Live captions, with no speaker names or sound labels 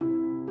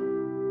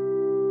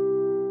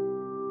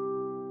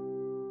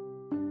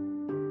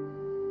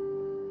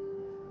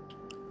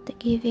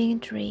Giving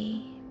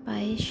Tree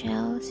by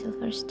Shel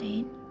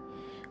Silverstein,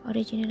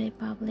 originally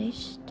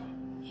published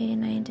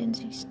in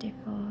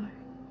 1964.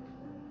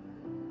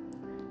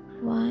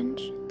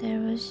 Once there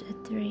was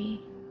a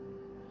tree,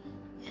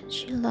 and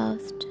she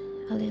loved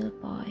a little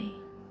boy,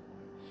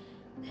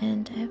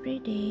 and every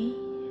day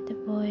the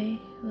boy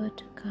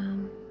would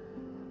come,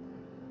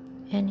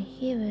 and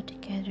he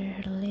would gather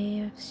her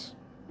leaves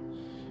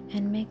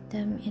and make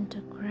them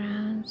into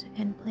crowns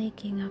and play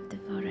king of the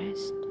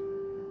forest.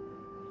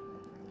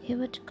 He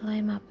would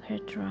climb up her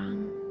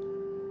trunk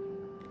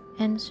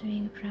and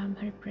swing from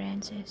her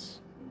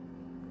branches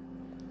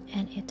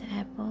and eat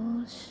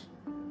apples,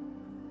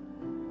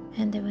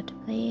 and they would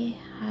play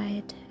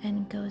hide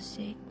and go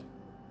seek.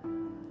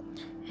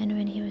 And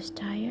when he was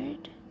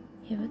tired,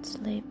 he would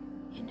sleep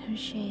in her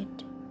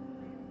shade.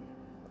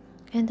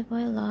 And the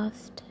boy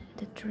loved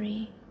the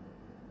tree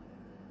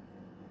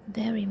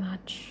very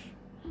much,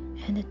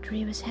 and the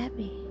tree was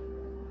happy.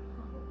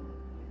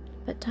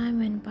 But time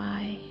went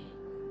by,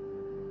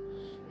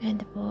 and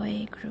the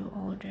boy grew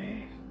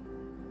older,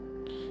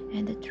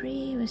 and the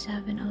tree was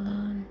often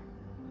alone.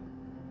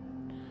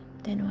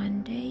 Then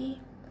one day,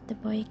 the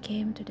boy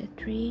came to the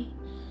tree,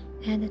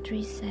 and the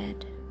tree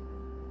said,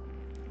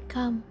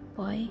 "Come,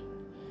 boy,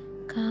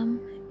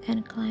 come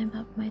and climb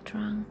up my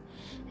trunk,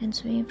 and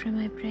swing from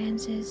my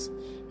branches,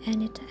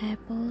 and eat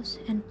apples,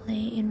 and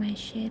play in my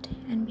shade,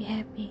 and be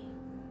happy."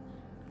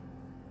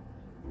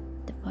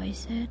 The boy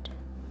said,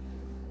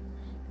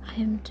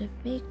 "I am too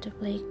big to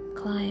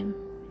climb.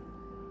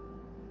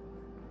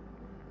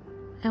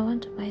 I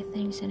want to buy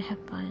things and have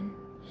fun.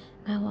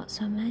 I want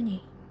some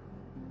money.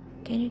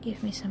 Can you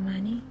give me some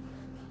money?"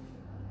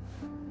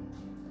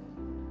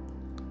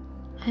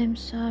 "I'm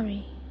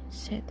sorry,"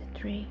 said the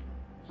tree,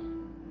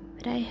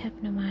 "but I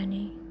have no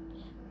money.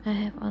 I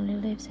have only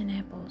leaves and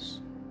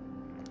apples.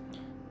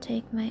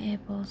 Take my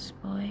apples,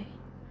 boy,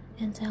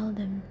 and sell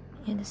them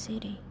in the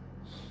city.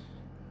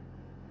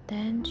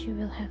 Then you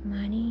will have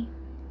money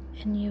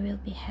and you will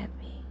be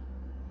happy."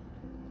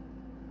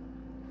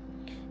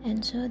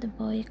 And so the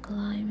boy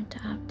climbed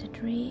up the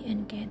tree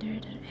and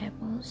gathered the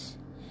apples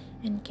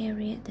and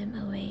carried them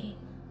away,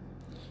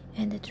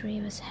 and the tree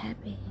was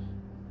happy.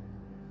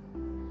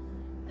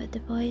 But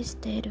the boy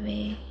stayed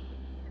away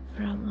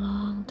for a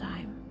long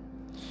time,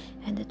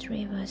 and the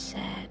tree was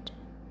sad.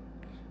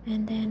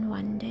 And then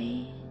one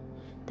day,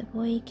 the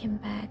boy came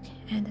back,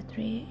 and the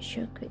tree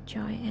shook with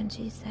joy, and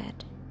she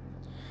said,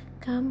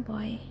 "Come,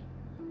 boy,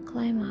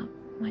 climb up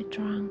my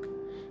trunk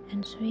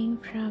and swing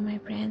from my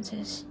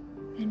branches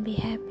and be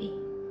happy."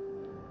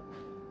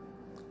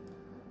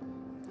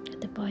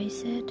 The boy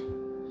said,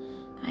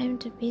 "I am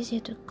too busy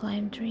to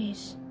climb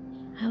trees.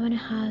 I want a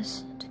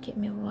house to keep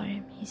me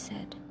warm," he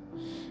said.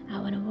 "I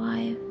want a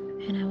wife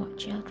and I want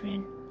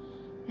children,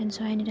 and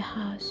so I need a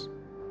house.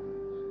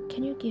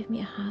 Can you give me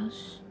a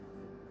house?"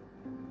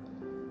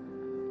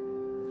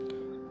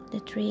 The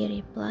tree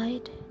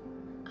replied,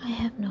 "I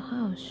have no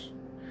house.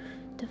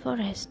 The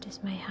forest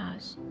is my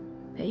house,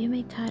 but you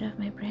may cut off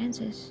my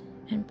branches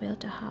and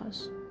build a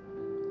house.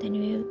 Then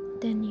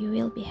you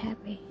will be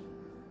happy."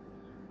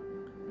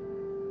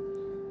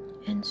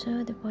 And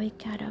so the boy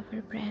cut off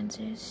her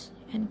branches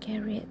and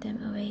carried them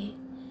away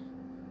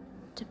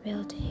to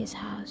build his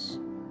house,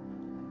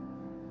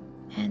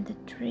 and the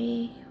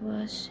tree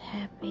was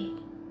happy.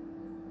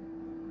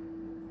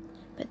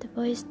 But the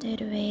boy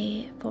stayed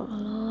away for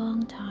a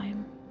long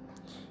time,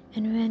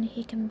 and when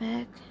he came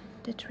back,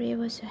 the tree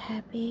was so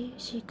happy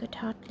she could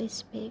hardly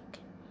speak.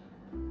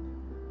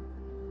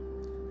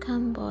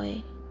 "Come,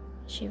 boy,"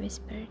 she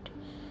whispered,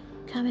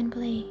 "come and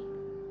play."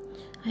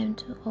 "I am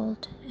too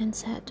old and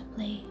sad to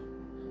play,"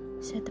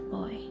 said the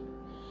boy.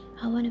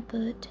 "I want a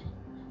boat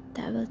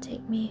that will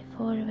take me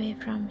far away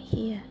from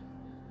here.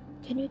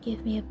 Can you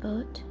give me a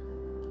boat?"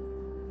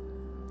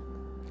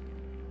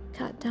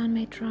 "Cut down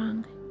my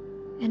trunk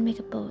and make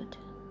a boat,"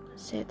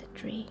 said the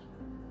tree.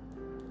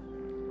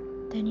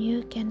 "Then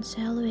you can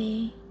sail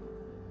away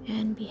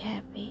and be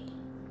happy."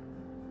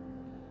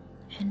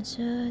 And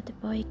so the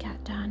boy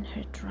cut down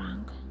her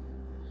trunk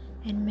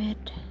and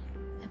made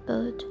a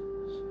boat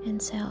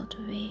and sailed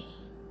away,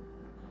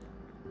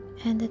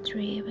 and the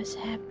tree was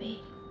happy,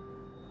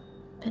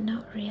 but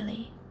not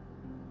really.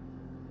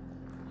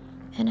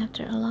 And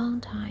after a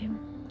long time,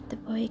 the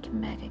boy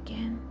came back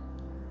again.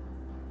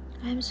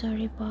 "I'm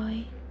sorry,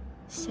 boy,"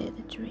 said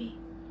the tree,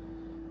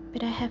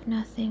 "but I have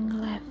nothing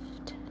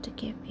left to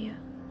give you.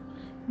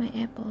 My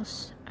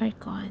apples are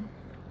gone.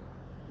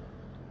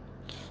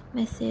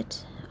 My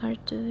seeds are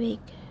too big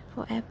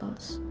for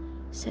apples,"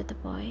 said the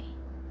boy.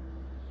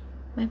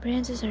 "My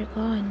branches are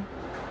gone,"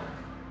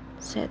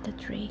 said the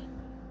tree.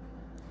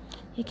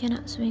 "You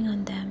cannot swing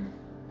on them."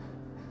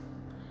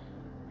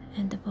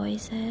 And the boy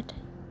said,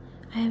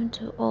 "I am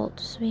too old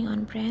to swing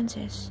on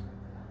branches."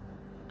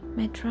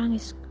 "My trunk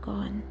is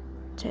gone,"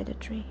 said the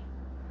tree.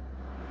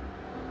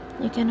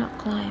 "You cannot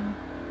climb."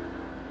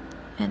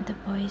 And the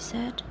boy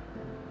said,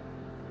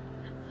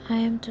 "I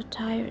am too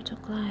tired to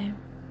climb."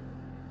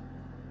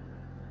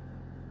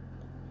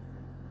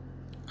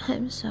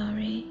 "I'm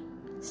sorry,"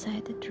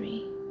 sighed the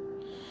tree,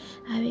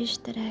 I wish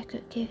that I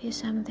could give you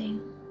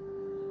something,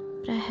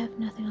 but I have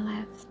nothing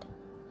left.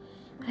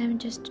 I am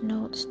just an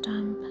old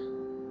stump.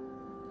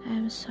 I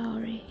am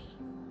sorry.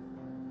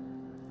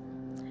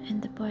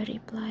 And the boy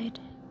replied,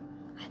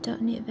 I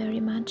don't need very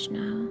much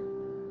now.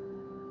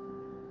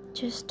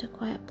 Just a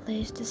quiet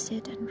place to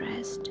sit and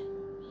rest.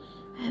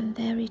 I am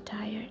very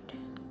tired.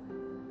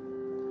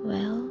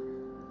 Well,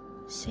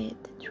 said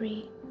the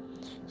tree,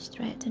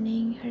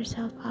 straightening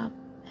herself up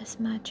as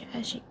much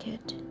as she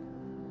could.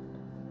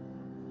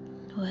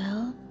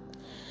 Well,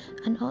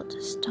 an old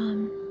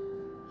stump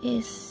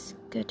is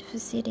good for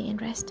sitting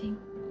and resting.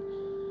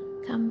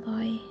 Come,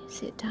 boy,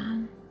 sit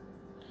down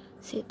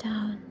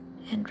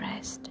and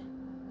rest.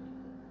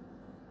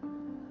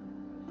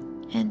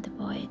 And the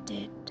boy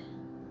did,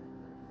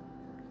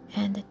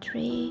 and the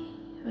tree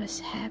was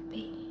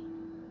happy.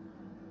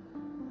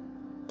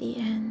 The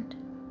end.